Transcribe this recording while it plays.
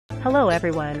Hello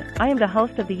everyone, I am the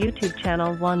host of the YouTube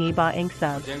channel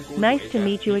wangyiboengsub. Nice to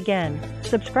meet you again.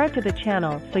 Subscribe to the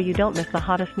channel so you don't miss the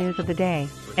hottest news of the day.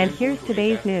 And here's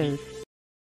today's news.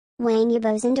 Wang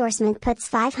Yibo's endorsement puts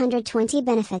 520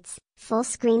 benefits, full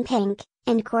screen pink,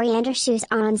 and coriander shoes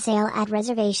are on sale at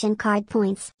reservation card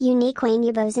points. Unique Wang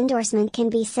Yibo's endorsement can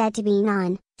be said to be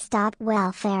non-stop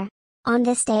welfare. On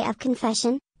this day of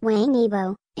confession, Wang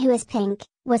Yibo, who is pink,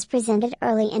 was presented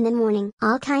early in the morning.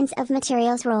 All kinds of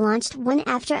materials were launched one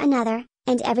after another,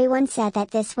 and everyone said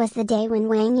that this was the day when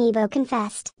Wang Yibo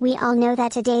confessed. We all know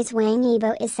that today's Wang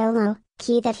Yibo is so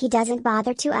low-key that he doesn't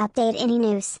bother to update any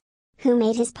news. Who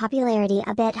made his popularity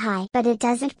a bit high. But it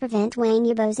doesn't prevent Wang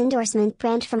Yibo's endorsement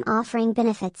brand from offering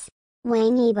benefits.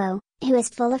 Wang Yibo, who is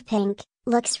full of pink,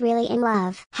 looks really in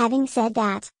love. Having said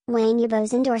that, Wang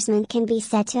Yibo's endorsement can be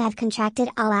said to have contracted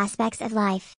all aspects of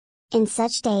life. In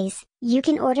such days, you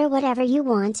can order whatever you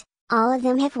want, all of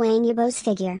them have Wang Yibo's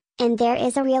figure, and there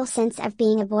is a real sense of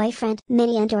being a boyfriend.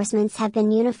 Many endorsements have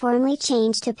been uniformly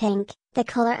changed to pink, the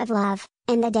color of love,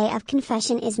 and the day of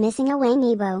confession is missing a Wang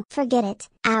Yibo. Forget it.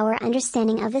 Our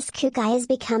understanding of this cute guy is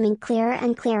becoming clearer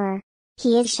and clearer.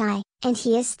 He is shy, and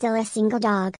he is still a single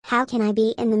dog. How can I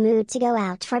be in the mood to go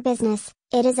out for business?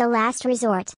 It is a last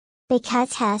resort.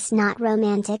 Because he's not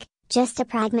romantic, just a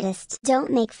pragmatist.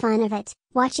 Don't make fun of it.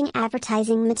 Watching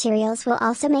advertising materials will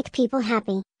also make people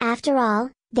happy. After all,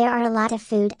 there are a lot of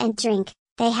food and drink.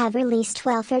 They have released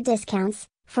welfare discounts,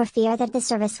 for fear that the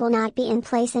service will not be in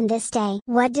place in this day.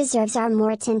 What deserves our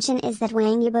more attention is that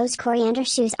Wang Yibo's coriander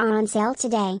shoes are on sale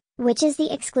today, which is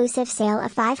the exclusive sale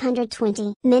of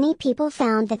 520. Many people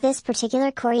found that this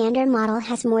particular coriander model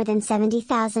has more than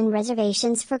 70,000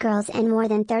 reservations for girls and more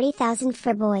than 30,000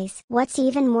 for boys. What's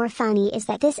even more funny is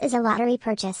that this is a lottery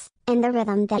purchase, and the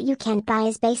rhythm that you can't buy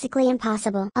is basically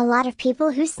impossible. A lot of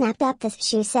people who snapped up this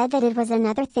shoe said that it was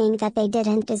another thing that they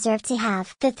didn't deserve to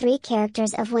have. The three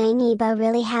characters of Wang Yibo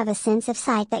really have a sense of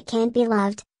sight that can't be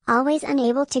loved, always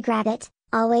unable to grab it,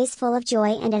 always full of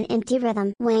joy and an empty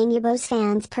rhythm. Wang Yibo's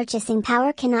fans' purchasing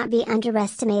power cannot be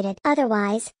underestimated.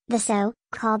 Otherwise, the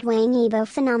so-called Wang Yibo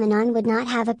phenomenon would not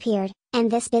have appeared,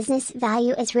 and this business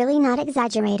value is really not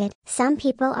exaggerated. Some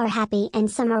people are happy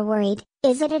and some are worried.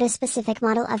 Is it a specific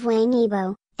model of Wang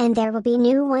Yibo, and there will be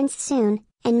new ones soon,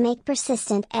 and make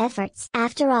persistent efforts?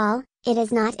 After all, it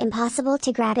is not impossible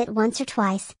to grab it once or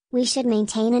twice. We should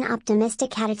maintain an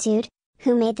optimistic attitude.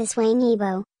 Who made this Wang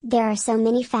Yibo? There are so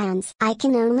many fans. I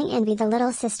can only envy the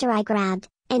little sister I grabbed,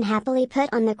 and happily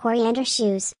put on the coriander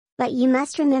shoes. But you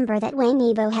must remember that Wang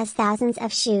Yibo has thousands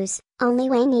of shoes, only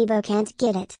Wang Yibo can't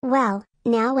get it. Well,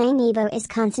 now Wang Yibo is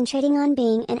concentrating on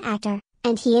being an actor,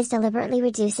 and he is deliberately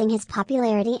reducing his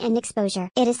popularity and exposure.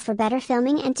 It is for better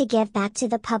filming and to give back to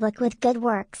the public with good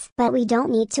works. But we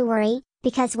don't need to worry,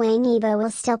 because Wang Yibo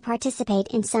will still participate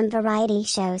in some variety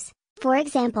shows. For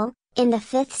example, in the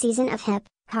 5th season of Hip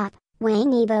Hop,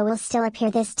 Wang Yibo will still appear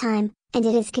this time, and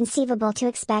it is conceivable to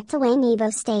expect a Wang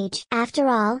Yibo stage. After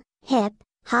all, Hip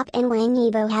Hop and Wang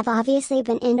Yibo have obviously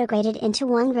been integrated into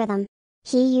one rhythm.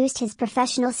 He used his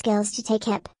professional skills to take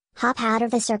Hip Hop out of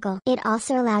the circle. It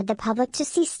also allowed the public to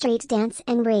see street dance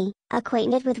and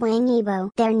acquainted with Wang Yibo.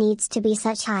 There needs to be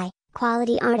such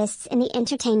high-quality artists in the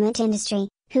entertainment industry,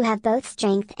 who have both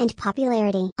strength and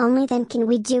popularity. Only then can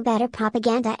we do better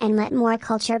propaganda and let more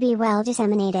culture be well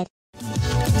disseminated.